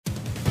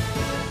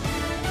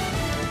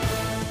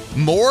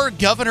More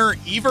Governor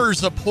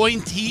Evers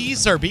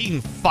appointees are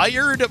being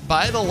fired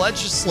by the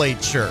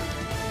legislature.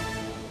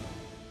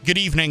 Good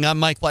evening, I'm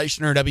Mike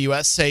Leischner,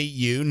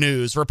 WSAU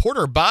News.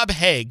 Reporter Bob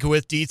Haig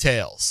with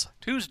details.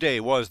 Tuesday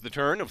was the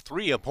turn of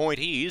 3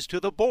 appointees to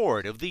the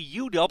board of the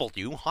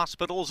UW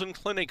Hospitals and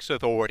Clinics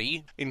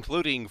Authority,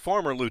 including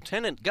former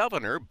Lieutenant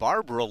Governor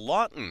Barbara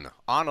Lawton,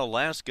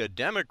 Onalaska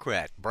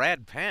Democrat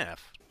Brad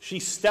Pfaff.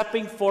 She's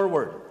stepping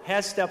forward,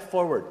 has stepped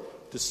forward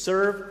to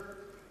serve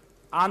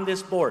on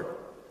this board.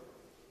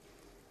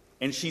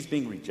 And she's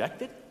being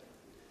rejected?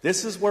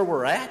 This is where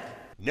we're at?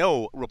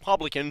 No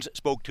Republicans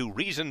spoke to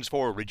reasons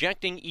for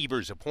rejecting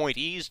Evers'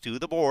 appointees to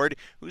the board,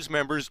 whose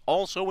members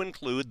also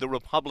include the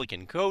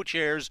Republican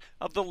co-chairs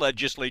of the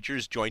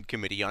legislature's Joint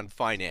Committee on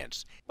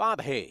Finance. Bob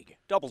Haig,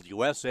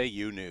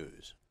 WSAU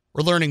News.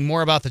 We're learning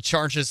more about the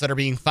charges that are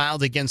being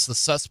filed against the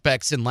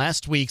suspects in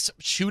last week's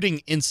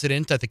shooting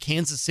incident at the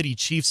Kansas City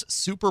Chiefs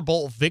Super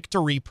Bowl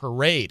victory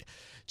parade.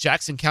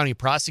 Jackson County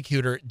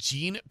prosecutor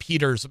Jean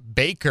Peters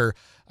Baker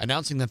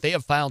announcing that they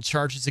have filed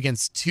charges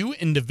against 2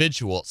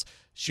 individuals.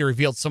 She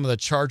revealed some of the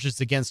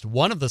charges against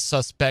one of the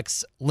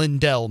suspects,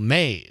 Lindell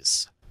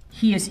Mays.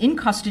 He is in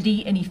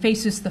custody and he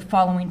faces the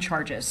following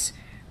charges: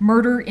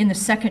 murder in the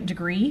 2nd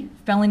degree,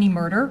 felony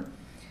murder,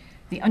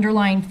 the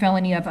underlying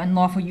felony of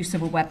unlawful use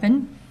of a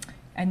weapon.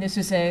 And this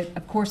is,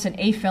 of course, an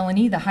A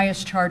felony, the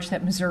highest charge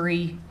that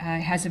Missouri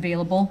has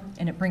available,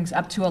 and it brings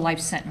up to a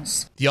life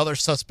sentence. The other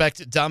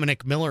suspect,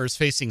 Dominic Miller, is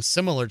facing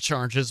similar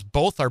charges.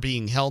 Both are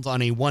being held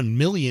on a $1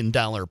 million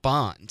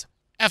bond.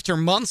 After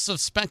months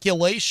of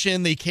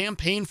speculation, the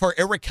campaign for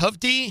Eric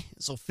Hovde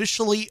is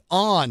officially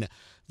on.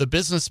 The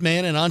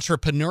businessman and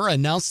entrepreneur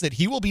announced that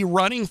he will be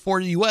running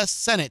for U.S.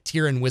 Senate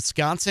here in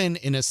Wisconsin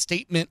in a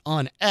statement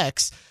on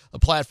X, a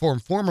platform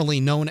formerly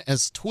known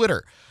as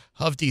Twitter.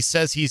 Hovde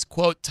says he's,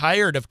 quote,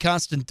 tired of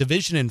constant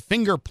division and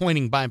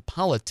finger-pointing by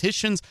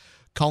politicians,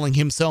 calling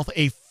himself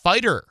a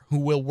fighter who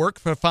will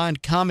work to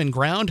find common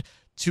ground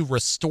to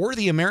restore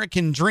the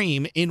American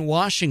dream in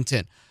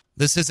Washington.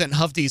 This isn't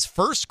Hovde's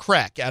first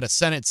crack at a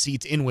Senate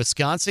seat in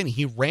Wisconsin.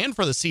 He ran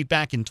for the seat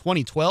back in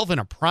 2012 in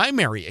a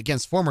primary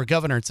against former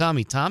Governor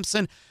Tommy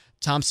Thompson.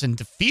 Thompson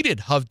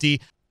defeated Hovde,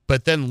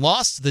 but then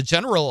lost the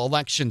general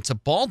election to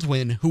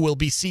Baldwin, who will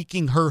be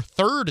seeking her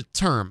 3rd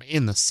term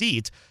in the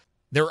seat.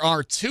 There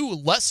are 2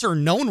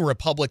 lesser-known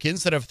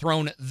Republicans that have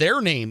thrown their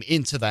name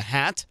into the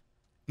hat,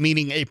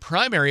 meaning a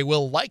primary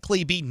will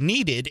likely be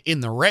needed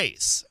in the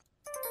race.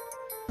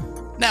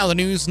 Now the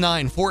News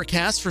 9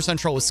 forecast for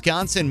central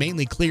Wisconsin.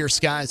 Mainly clear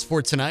skies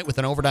for tonight with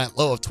an overnight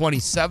low of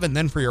 27.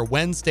 Then for your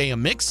Wednesday, a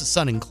mix of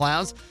sun and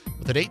clouds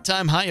with a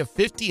daytime high of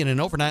 50 and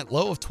an overnight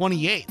low of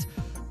 28.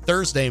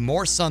 Thursday,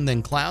 more sun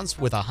than clouds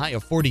with a high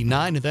of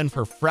 49. And then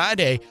for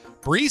Friday,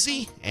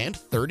 breezy and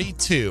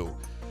 32.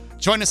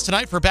 Join us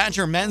tonight for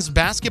Badger men's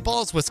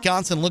basketball as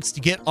Wisconsin looks to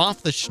get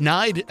off the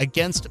schneid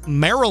against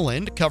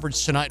Maryland.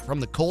 Coverage tonight from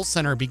the Kohl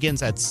Center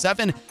begins at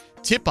 7.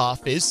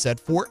 Tip-off is set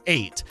for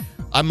 8.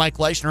 I'm Mike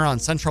Leischner on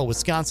Central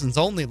Wisconsin's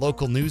only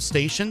local news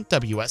station,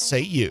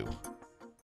 WSAU.